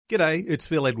G'day, it's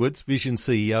Phil Edwards, Vision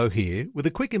CEO here, with a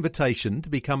quick invitation to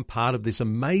become part of this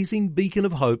amazing beacon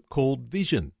of hope called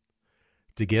Vision.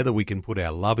 Together we can put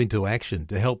our love into action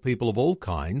to help people of all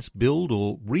kinds build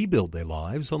or rebuild their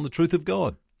lives on the truth of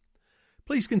God.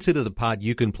 Please consider the part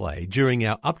you can play during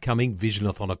our upcoming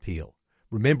Visionathon appeal,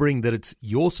 remembering that it's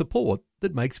your support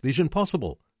that makes Vision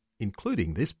possible,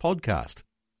 including this podcast.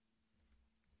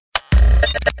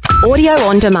 Audio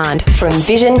on demand from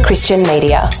Vision Christian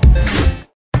Media.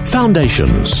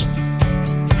 Foundations.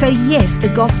 So yes, the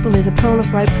gospel is a pearl of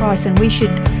great price, and we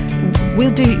should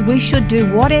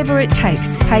do whatever it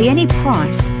takes, pay any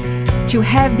price to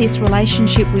have this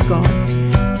relationship with God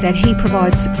that He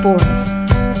provides for us.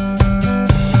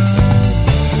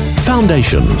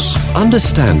 Foundations.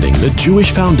 Understanding the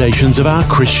Jewish foundations of our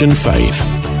Christian faith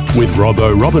with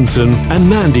Robbo Robinson and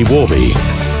Mandy Warby.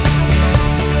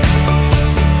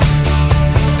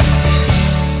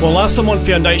 Well, last time on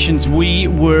Foundations, we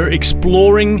were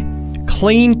exploring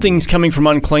clean things coming from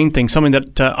unclean things, something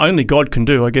that only God can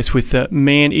do. I guess with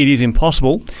man it is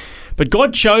impossible. But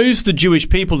God chose the Jewish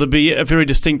people to be a very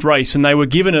distinct race, and they were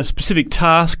given a specific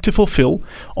task to fulfill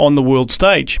on the world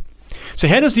stage. So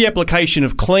how does the application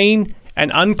of clean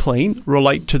and unclean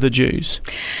relate to the Jews?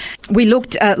 We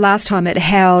looked last time at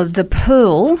how the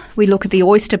pearl, we look at the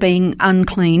oyster being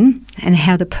unclean and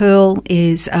how the pearl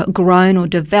is grown or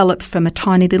develops from a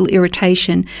tiny little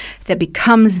irritation that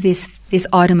becomes this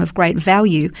item of great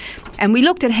value. And we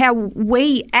looked at how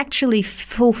we actually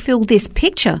fulfill this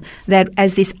picture that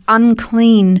as this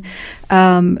unclean,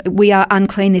 we are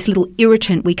unclean, this little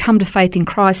irritant. We come to faith in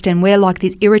Christ and we're like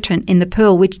this irritant in the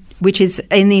pearl, which is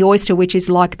in the oyster, which is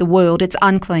like the world. It's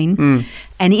unclean.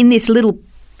 And in this little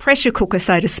pressure cooker,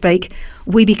 so to speak,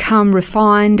 we become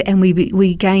refined and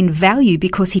we gain value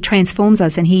because He transforms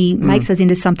us and He makes us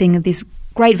into something of this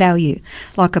great value,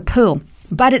 like a pearl.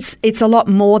 But it's a lot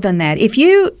more than that. Have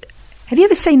you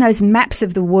ever seen those maps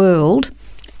of the world?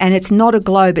 And it's not a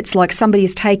globe. It's like somebody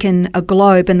has taken a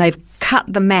globe and they've cut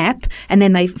the map and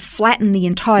then they flatten the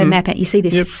entire map out. You see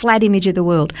this flat image of the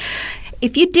world.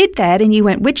 If you did that and you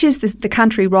went, which is the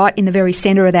country right in the very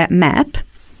centre of that map,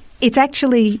 it's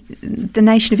actually the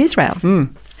nation of Israel.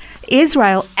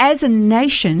 Israel as a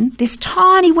nation, this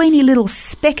tiny weeny little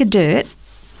speck of dirt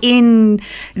in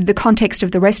the context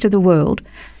of the rest of the world,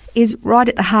 is right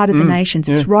at the heart of the nations.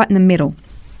 It's right in the middle.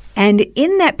 And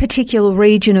in that particular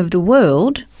region of the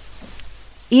world,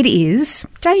 it is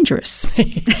dangerous.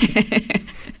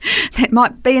 That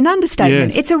might be an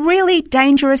understatement. Yes. It's a really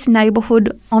dangerous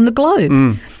neighbourhood on the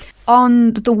globe.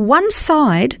 On the one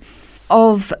side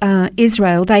of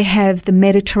Israel, they have the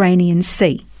Mediterranean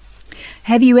Sea.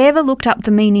 Have you ever looked up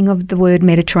the meaning of the word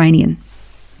Mediterranean?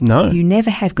 No. You never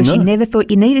have, because you never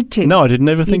thought you needed to. No, I didn't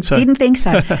ever think so. Didn't think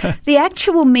so. The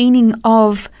actual meaning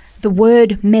of the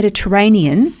word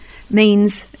Mediterranean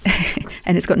means,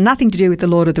 and it's got nothing to do with the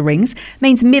Lord of the Rings,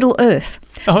 means Middle Earth,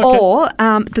 or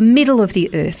the middle of the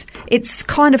earth. It's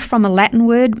kind of from a Latin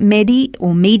word, medi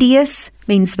or medius,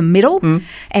 means the middle,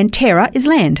 and terra is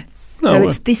land. So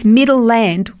it's this middle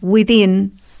land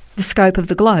within the scope of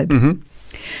the globe.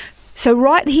 So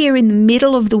right here in the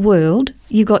middle of the world,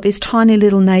 you've got this tiny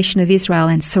little nation of Israel,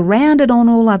 and surrounded on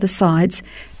all other sides,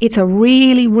 it's a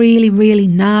really, really, really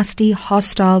nasty,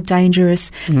 hostile,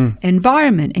 dangerous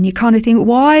environment. And you kind of think,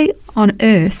 why on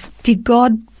earth did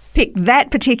God pick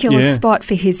that particular spot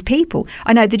for His people?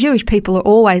 I know the Jewish people are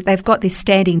always, they've got this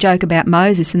standing joke about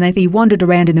Moses, and he wandered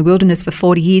around in the wilderness for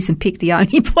 40 years and picked the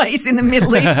only place in the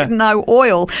Middle East with no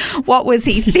oil. What was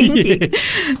he thinking?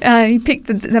 He picked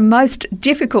the most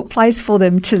difficult place for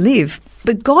them to live.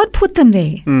 But God put them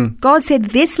there. God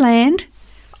said, this land,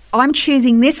 I'm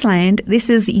choosing this land, this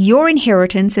is your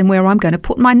inheritance and where I'm going to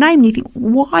put my name. And you think,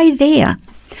 why there?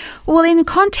 Well, in the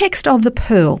context of the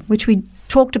pearl, which we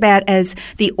talked about as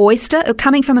the oyster,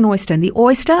 coming from an oyster. The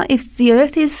oyster, if the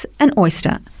earth is an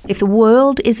oyster, if the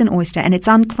world is an oyster and it's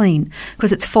unclean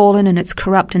because it's fallen and it's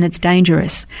corrupt and it's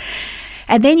dangerous,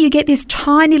 and then you get this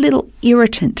tiny little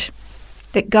irritant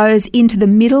that goes into the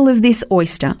middle of this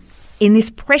oyster in this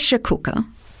pressure cooker,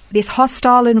 this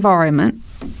hostile environment,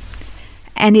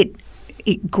 and it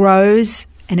grows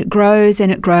and it grows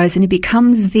and it grows and it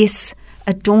becomes this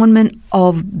adornment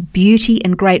of beauty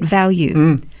and great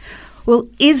value. Well,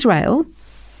 Israel,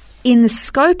 in the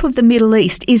scope of the Middle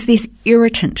East, is this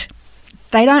irritant.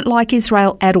 They don't like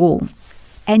Israel at all.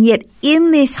 And yet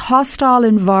in this hostile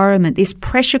environment, this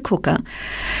pressure cooker,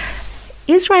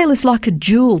 Israel is like a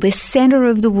jewel, the centre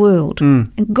of the world.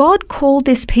 And God called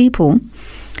this people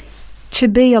to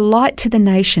be a light to the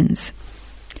nations,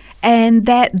 and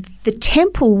that the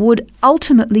temple would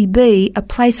ultimately be a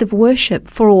place of worship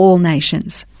for all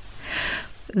nations.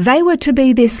 They were to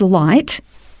be this light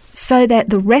so that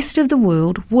the rest of the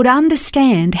world would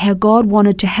understand how God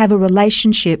wanted to have a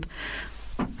relationship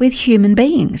with human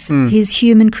beings, his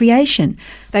human creation.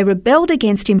 They rebelled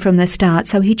against him from the start,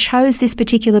 so he chose this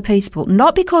particular people,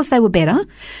 not because they were better,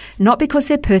 not because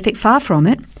they're perfect, far from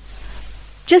it,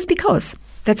 just because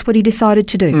that's what he decided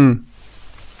to do.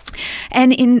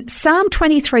 And in Psalm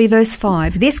 23 verse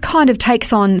 5, this kind of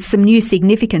takes on some new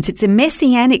significance. It's a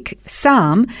messianic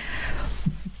psalm,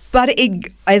 but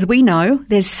as we know,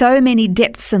 there's so many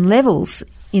depths and levels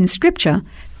in Scripture.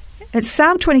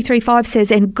 Psalm 23:5 says,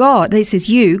 "And God," this is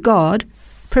you, God,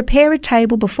 "prepare a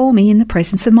table before me in the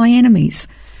presence of my enemies."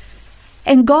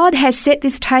 And God has set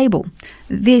this table,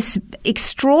 this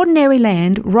extraordinary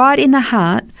land, right in the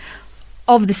heart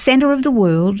of the centre of the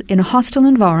world in a hostile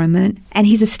environment, and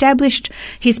he's established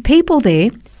his people there.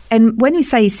 And when we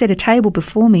say he set a table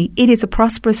before me, it is a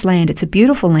prosperous land. It's a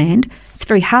beautiful land. It's a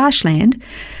very harsh land,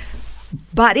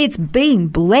 but it's being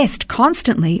blessed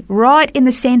constantly right in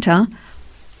the centre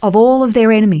of all of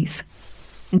their enemies.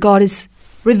 And God is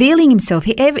revealing himself.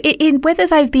 Whether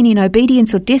they've been in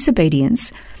obedience or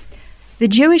disobedience, the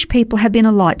Jewish people have been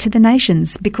a light to the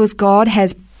nations because God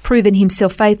has proven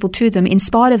himself faithful to them in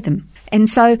spite of them. And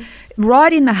so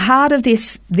right in the heart of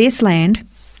this land,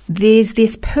 there's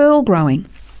this pearl growing.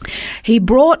 He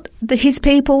brought his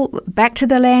people back to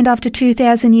the land after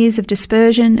 2,000 years of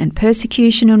dispersion and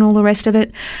persecution and all the rest of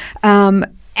it.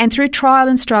 And through trial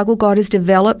and struggle, God has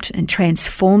developed and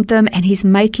transformed them, and he's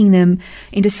making them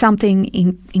into something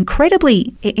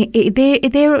incredibly...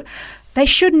 They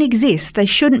shouldn't exist. They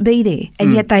shouldn't be there,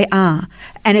 and yet they are.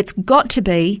 And it's got to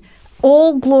be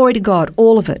all glory to God,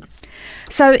 all of it.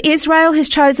 So Israel, his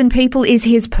chosen people, is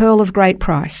his pearl of great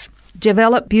price,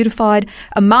 developed, beautified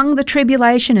among the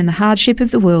tribulation and the hardship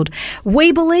of the world.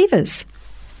 We believers,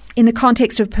 in the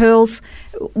context of pearls,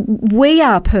 we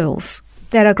are pearls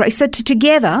that are great. So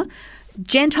together,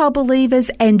 Gentile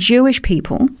believers and Jewish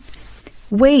people,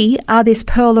 we are this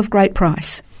pearl of great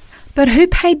price. But who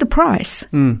paid the price?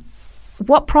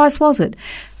 What price was it?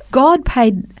 God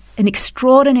paid an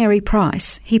extraordinary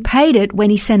price. He paid it when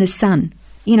he sent his son.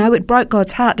 You know, it broke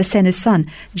God's heart to send his son.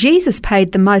 Jesus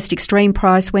paid the most extreme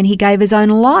price when he gave his own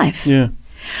life. Yeah.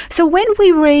 So when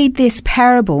we read this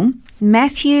parable,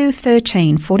 Matthew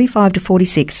 13, 45 to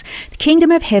 46, the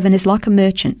kingdom of heaven is like a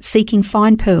merchant seeking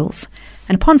fine pearls.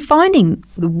 And upon finding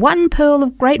the one pearl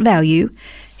of great value,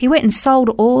 he went and sold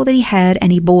all that he had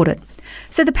and he bought it.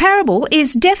 So the parable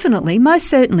is definitely, most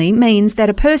certainly, means that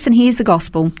a person hears the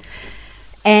gospel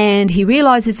and he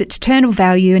realises its eternal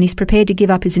value and he's prepared to give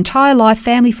up his entire life,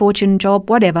 family, fortune, job,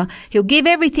 whatever. He'll give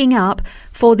everything up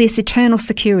for this eternal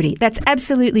security. That's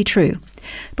absolutely true.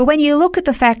 But when you look at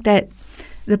the fact that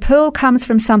the pearl comes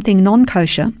from something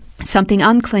non-kosher, something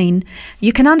unclean,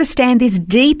 you can understand this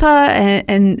deeper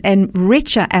and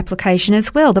richer application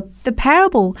as well. The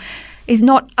parable is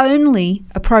not only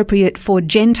appropriate for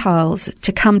Gentiles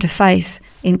to come to faith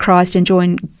in Christ and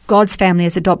join God's family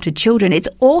as adopted children, it's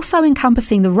also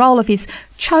encompassing the role of his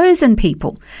chosen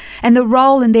people and the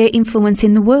role and their influence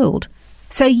in the world.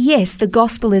 So yes, the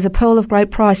gospel is a pearl of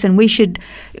great price, and we should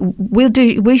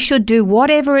do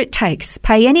whatever it takes,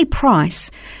 pay any price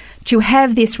to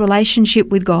have this relationship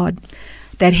with God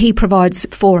that he provides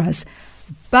for us.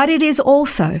 But it is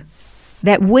also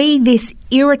that we, this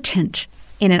irritant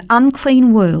in an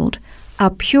unclean world,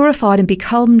 are purified and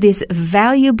become this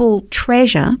valuable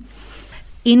treasure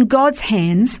in God's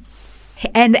hands.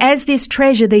 And as this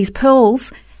treasure, these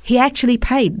pearls, he actually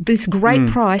paid this great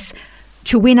price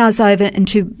to win us over and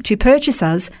to purchase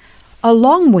us,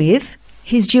 along with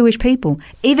his Jewish people,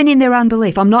 even in their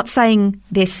unbelief. I'm not saying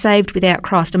they're saved without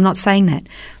Christ. I'm not saying that.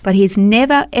 But he's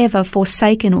never, ever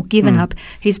forsaken or given up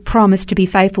his promise to be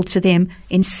faithful to them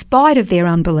in spite of their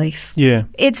unbelief. Yeah.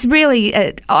 It's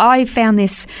really, I found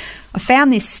this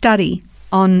study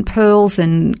on pearls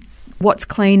and what's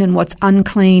clean and what's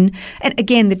unclean. And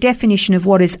again, the definition of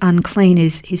what is unclean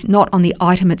is not on the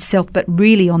item itself, but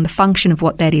really on the function of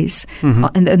what that is,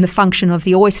 and the function of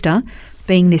the oyster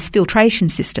being this filtration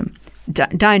system.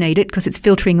 Don't eat it because it's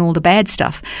filtering all the bad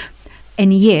stuff.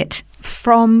 And yet,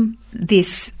 from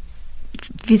this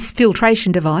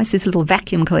filtration device, this little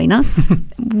vacuum cleaner,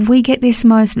 we get this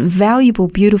most valuable,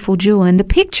 beautiful jewel. And the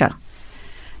picture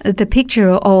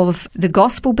of the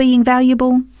gospel being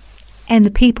valuable and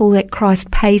the people that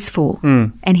Christ pays for,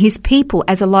 and his people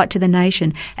as a light to the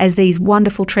nation, as these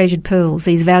wonderful treasured pearls,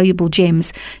 these valuable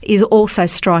gems, is also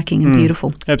striking and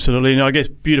beautiful. Absolutely. And I guess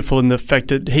beautiful in the fact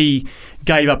that he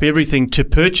gave up everything to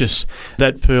purchase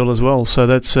that pearl as well. So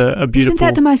that's a beautiful... Isn't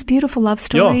that the most beautiful love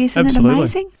story? Isn't absolutely. It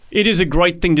amazing? It is a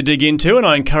great thing to dig into, and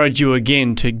I encourage you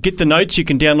again to get the notes. You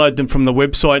can download them from the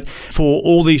website for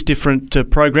all these different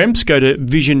programs. Go to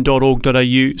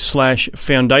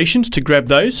vision.org.au/foundations to grab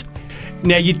those.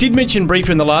 Now, you did mention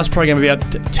briefly in the last program about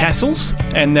tassels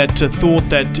and that thought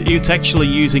that it's actually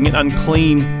using an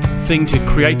unclean thing to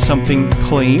create something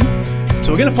clean.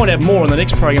 So we're going to find out more in the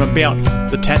next program about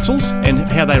the tassels and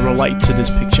how they relate to this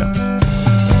picture.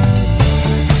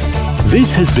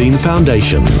 This has been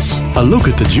Foundations, a look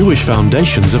at the Jewish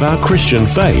foundations of our Christian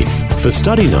faith. For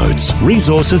study notes,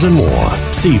 resources and more,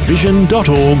 see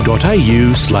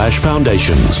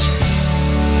vision.org.au/foundations.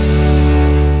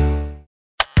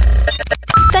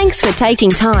 Thanks for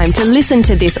taking time to listen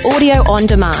to this audio on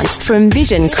demand from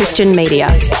Vision Christian Media.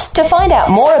 To find out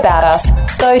more about us,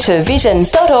 go to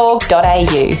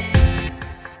vision.org.au.